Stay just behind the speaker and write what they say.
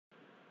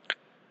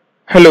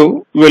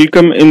Hello,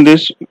 welcome in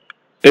this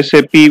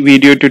SAP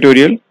video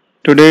tutorial.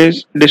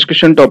 Today's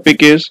discussion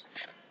topic is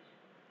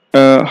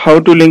how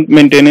to link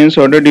maintenance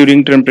order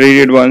during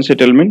temporary advance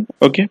settlement.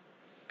 Okay,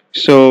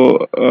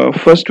 so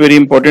first very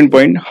important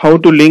point, how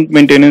to link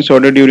maintenance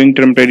order during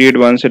temporary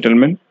advance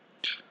settlement.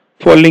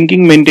 For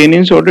linking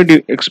maintenance order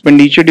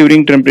expenditure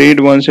during temporary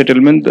advance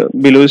settlement, the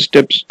below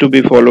steps to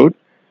be followed.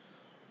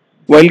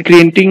 While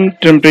creating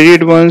temporary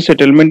advance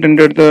settlement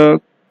under the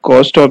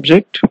cost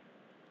object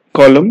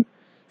column,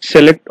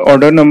 select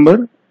order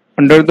number.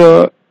 Under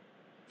the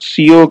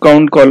CO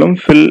account column,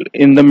 fill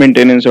in the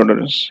maintenance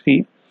orders.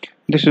 See,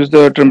 this is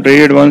the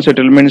temporary advance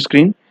settlement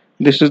screen.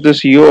 This is the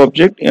CO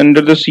object.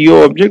 Under the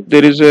CO object,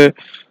 there is a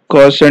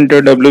cost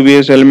center,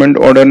 WBS element,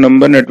 order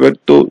number, network.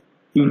 So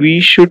we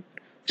should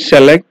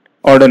select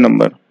order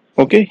number.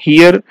 Okay,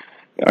 here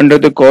under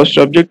the cost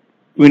object,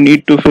 we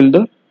need to fill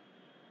the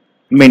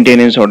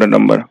maintenance order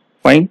number.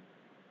 Fine.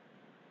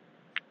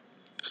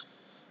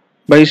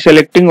 By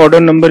selecting order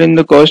number in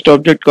the cost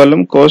object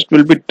column, cost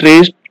will be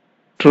traced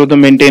through the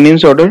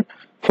maintenance order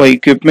for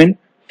equipment.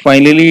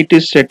 Finally, it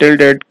is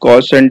settled at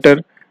cost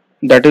center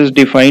that is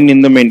defined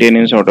in the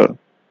maintenance order.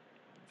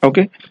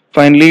 Okay.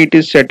 Finally, it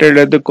is settled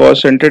at the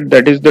cost center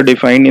that is the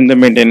defined in the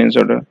maintenance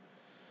order.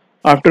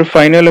 After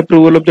final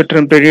approval of the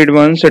temporary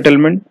advance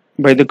settlement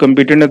by the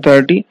competent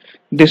authority,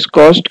 this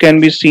cost can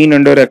be seen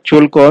under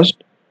actual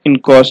cost in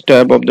cost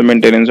tab of the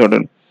maintenance order.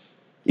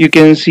 You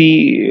can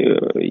see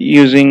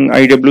using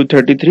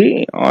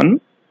IW33 on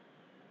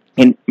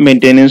in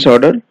maintenance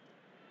order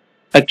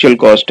actual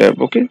cost tab.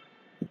 Okay,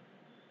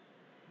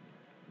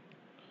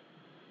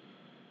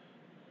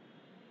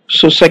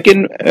 so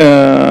second,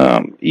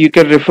 you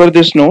can refer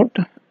this note.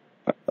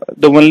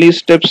 The only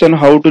steps on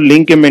how to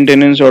link a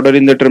maintenance order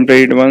in the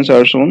temporary advance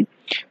are shown.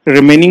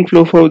 Remaining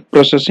flow for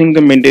processing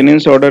the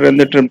maintenance order and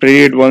the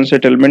temporary advance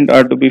settlement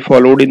are to be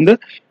followed in the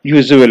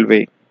usual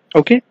way.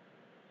 Okay,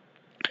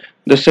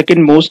 the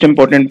second most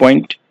important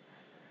point,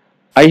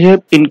 I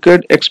have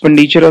incurred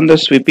expenditure on the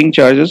sweeping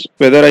charges.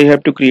 Whether I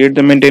have to create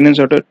the maintenance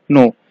order?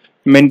 No.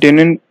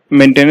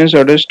 Maintenance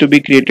orders to be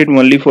created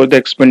only for the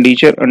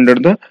expenditure under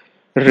the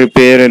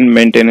repair and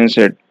maintenance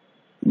head.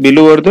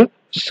 Below are the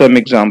some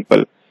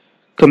example.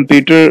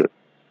 Computer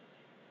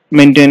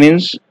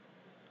maintenance.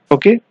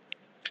 Okay.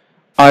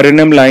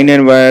 RNM line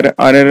and wire,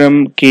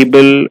 RNM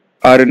cable,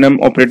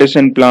 RNM operators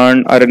and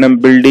plant,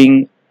 RNM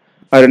building,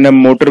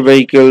 RNM motor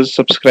vehicles,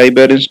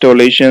 subscriber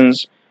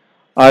installations,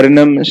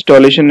 RNM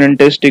installation and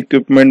test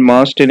equipment,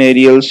 mast and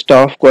aerial,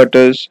 staff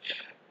quarters,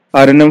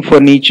 RNM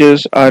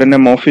furnitures,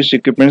 RNM office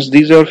equipments.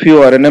 These are few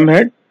RNM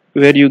head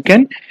where you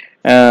can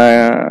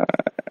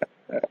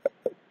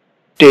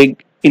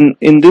take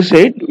in this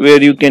head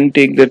where you can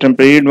take the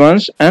temporary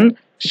advance and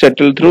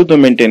settle through the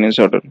maintenance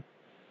order.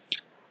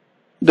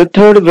 The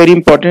third very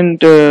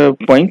important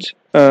points.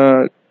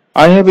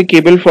 I have a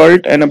cable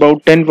fault and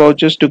about 10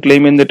 vouchers to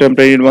claim in the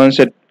temporary advance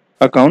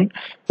account.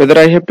 Whether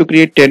I have to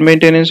create 10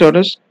 maintenance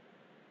orders?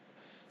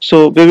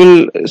 So we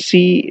will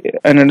see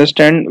and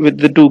understand with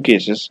the two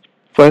cases.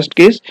 First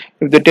case,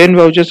 if the 10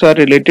 vouchers are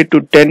related to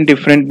 10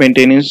 different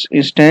maintenance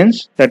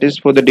instances, that is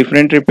for the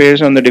different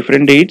repairs on the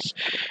different dates,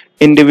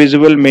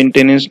 individual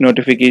maintenance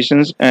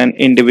notifications and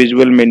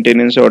individual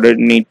maintenance order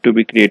need to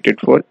be created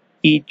for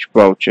each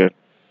voucher.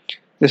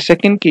 The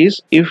second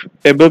case, if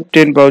above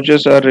 10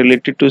 vouchers are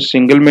related to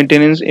single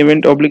maintenance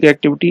event oblique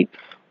activity,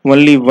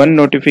 only one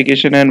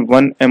notification and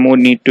one MO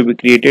need to be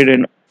created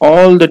and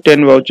all the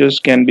 10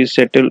 vouchers can be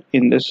settled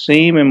in the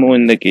same MO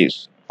in the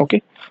case.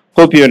 Okay,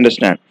 hope you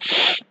understand.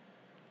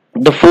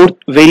 The fourth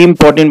very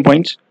important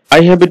points,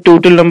 I have a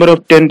total number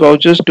of 10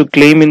 vouchers to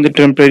claim in the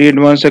temporary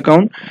advance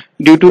account.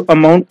 Due to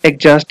amount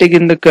exhausting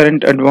in the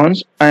current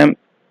advance, I am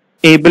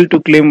able to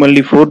claim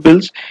only 4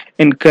 bills.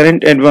 In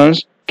current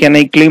advance, can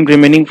I claim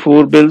remaining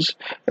 4 bills,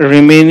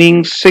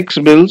 remaining 6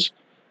 bills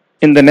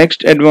in the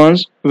next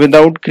advance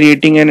without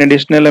creating an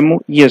additional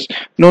MO? Yes,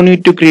 no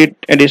need to create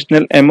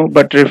additional MO,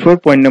 but refer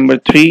point number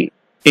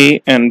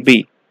 3A and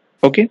B.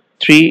 Okay,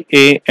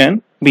 3A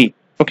and B.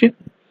 Okay.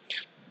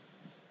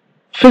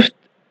 Fifth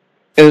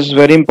is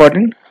very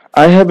important.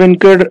 I have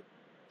incurred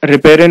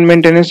repair and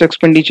maintenance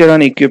expenditure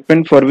on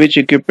equipment for which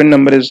equipment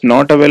number is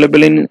not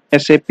available in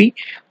SAP.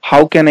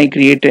 How can I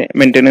create a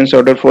maintenance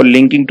order for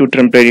linking to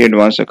temporary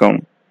advance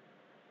account?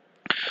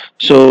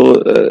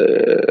 So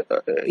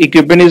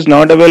equipment is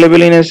not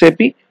available in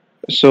SAP.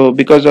 So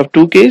because of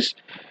two cases.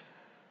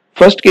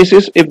 First case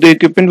is if the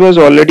equipment was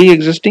already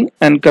existing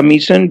and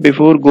commissioned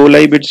before go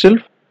live itself,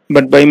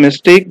 but by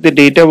mistake the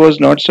data was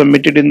not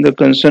submitted in the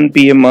concerned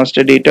PM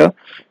master data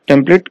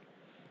template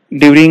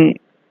during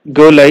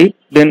go live,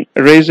 then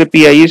raise a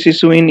PIS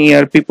issue in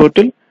ERP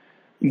portal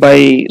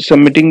by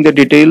submitting the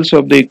details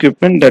of the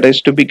equipment that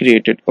is to be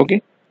created.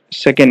 Okay.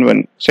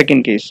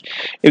 Second case,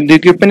 if the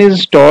equipment is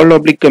installed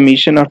oblique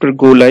commission after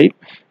go live,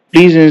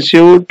 please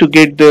ensure to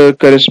get the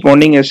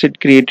corresponding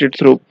asset created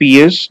through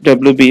PS,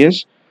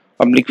 WBS,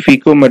 oblique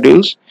FICO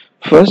modules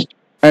first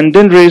and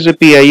then raise a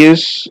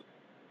PIS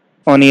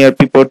on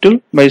ERP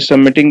portal by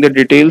submitting the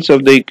details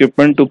of the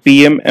equipment to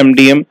PM,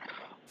 MDM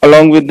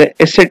along with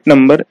the asset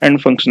number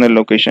and functional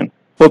location.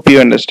 Hope you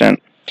understand.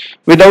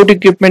 Without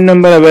equipment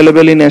number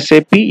available in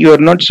SAP, you are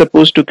not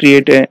supposed to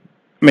create a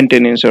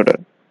maintenance order.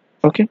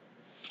 Okay.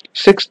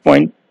 Sixth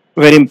point,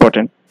 very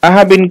important. I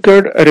have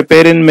incurred a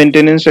repair and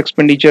maintenance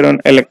expenditure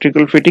on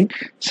electrical fitting,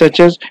 such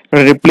as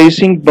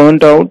replacing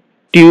burnt out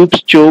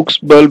tubes, chokes,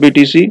 bulb,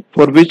 etc.,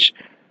 for which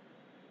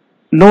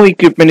no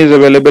equipment is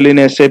available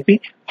in SAP.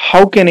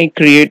 How can I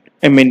create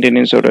a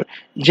maintenance order?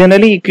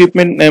 Generally,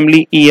 equipment,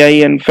 namely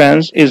EI and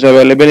fans, is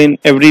available in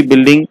every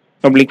building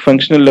public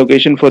functional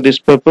location for this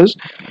purpose.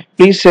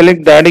 Please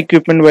select that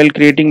equipment while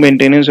creating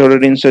maintenance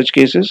order in such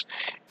cases.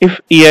 If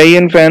EI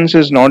and fans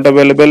is not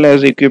available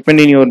as equipment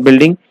in your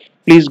building,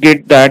 please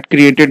get that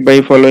created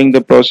by following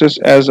the process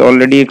as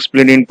already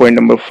explained in point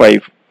number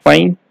 5.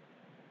 Fine.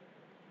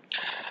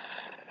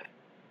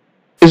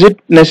 Is it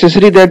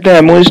necessary that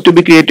the MO is to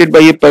be created by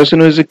a person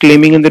who is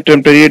claiming in the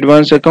temporary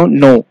advance account?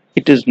 No,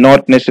 it is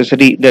not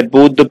necessary that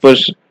both the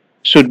person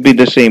should be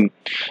the same.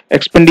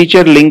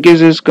 Expenditure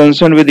linkage is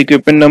concerned with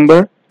equipment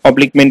number,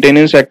 oblique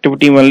maintenance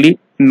activity only,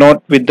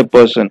 not with the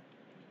person.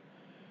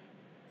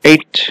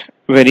 8.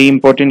 Very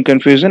important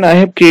confusion. I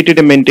have created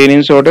a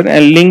maintenance order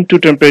and linked to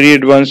temporary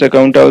advance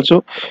account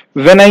also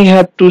when I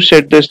have to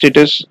set the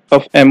status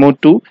of MO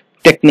to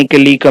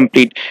technically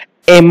complete.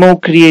 MO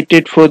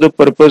created for the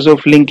purpose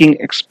of linking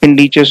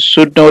expenditures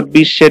should not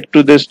be set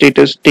to the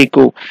status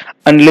TACO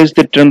unless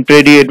the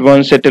temporary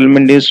advance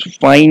settlement is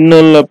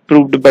final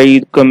approved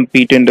by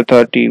competent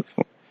authority.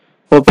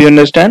 Hope you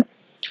understand.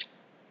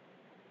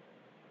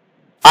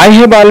 I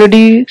have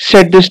already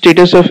set the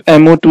status of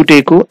MO to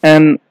TACO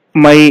and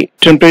my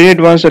temporary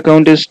advance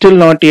account is still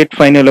not yet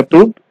final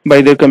approved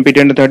by the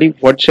competent authority.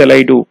 What shall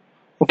I do?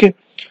 Okay.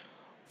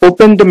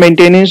 Open the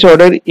maintenance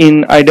order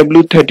in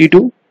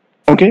IW32.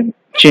 Okay.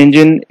 Change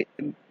in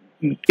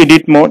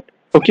edit mode.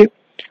 Okay.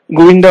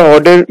 Go in the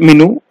order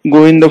menu.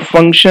 Go in the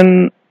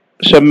function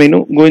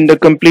submenu. Go in the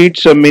complete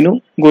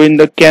submenu. Go in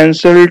the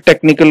cancel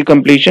technical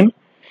completion.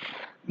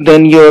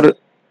 Then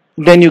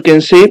you can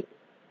say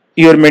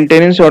your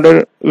maintenance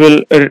order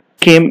will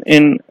came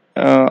in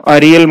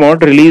REL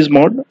mode, release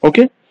mode.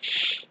 Okay.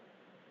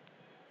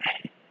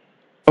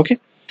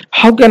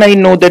 How can I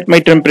know that my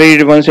temporary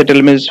advance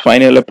settlement is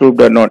final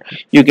approved or not?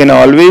 You can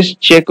always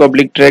check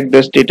oblique track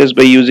the status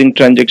by using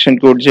transaction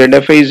code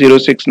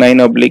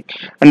ZFI069 oblique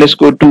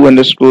underscore 2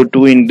 underscore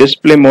 2 in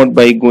display mode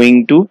by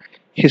going to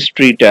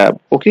history tab.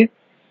 Okay.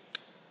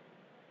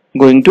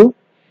 Going to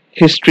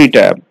history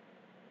tab.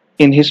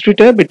 In history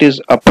tab it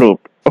is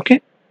approved.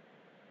 Okay.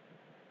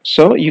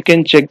 So you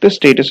can check the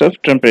status of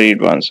temporary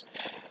advance.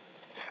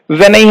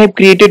 When I have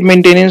created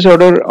maintenance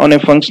order on a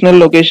functional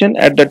location,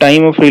 at the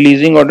time of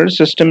releasing order,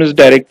 system is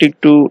directing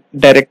to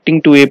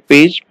a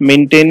page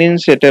maintain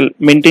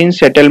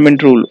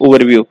settlement rule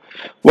overview.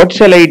 What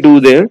shall I do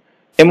there?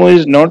 MO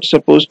is not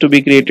supposed to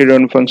be created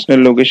on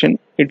functional location.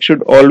 It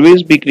should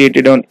always be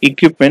created on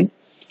equipment.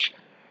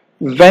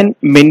 When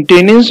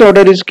maintenance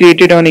order is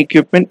created on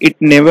equipment, it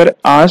never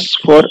asks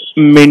for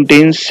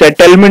maintain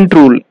settlement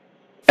rule,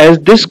 as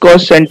this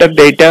cost center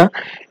data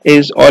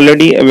is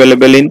already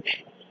available in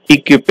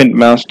equipment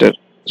master.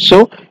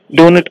 So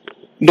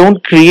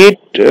don't create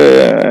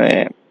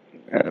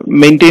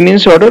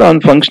maintenance order on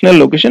functional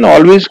location.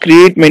 Always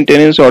create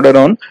maintenance order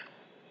on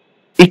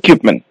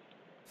equipment.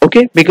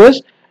 Okay,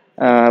 because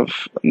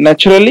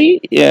naturally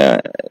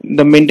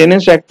the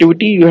maintenance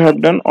activity you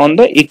have done on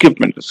the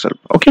equipment itself.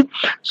 Okay,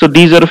 so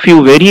these are a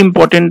few very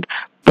important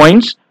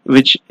points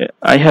which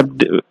I have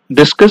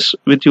discussed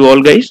with you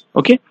all guys.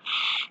 Okay,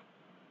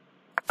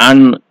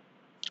 and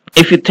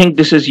if you think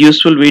this is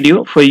useful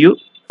video for you,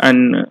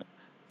 and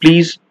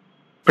please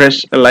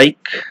press a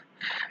like.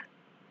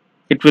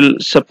 It will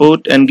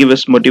support and give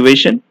us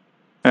motivation,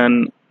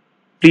 and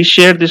please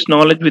share this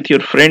knowledge with your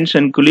friends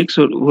and colleagues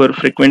who are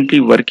frequently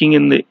working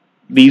in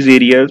these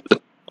areas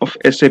of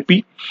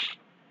SAP.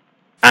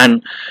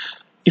 And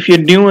if you're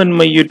new on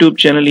my YouTube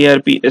channel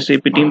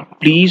ERPSAPTEAM,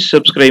 please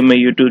subscribe my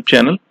YouTube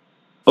channel.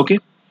 Okay,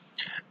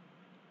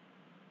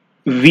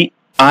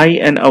 I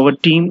and our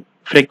team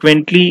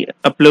frequently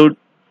upload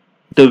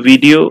the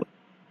video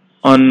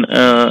on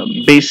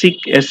basic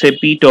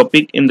SAP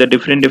topic in the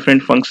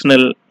different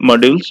functional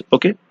modules.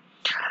 Okay,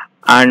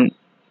 and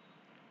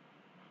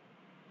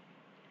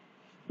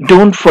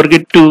don't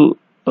forget to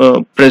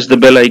press the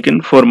bell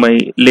icon for my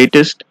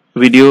latest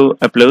video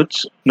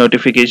uploads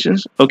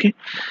notifications. Okay,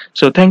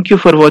 so thank you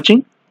for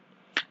watching.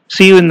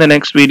 See you in the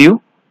next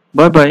video.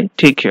 Bye bye.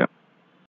 Take care.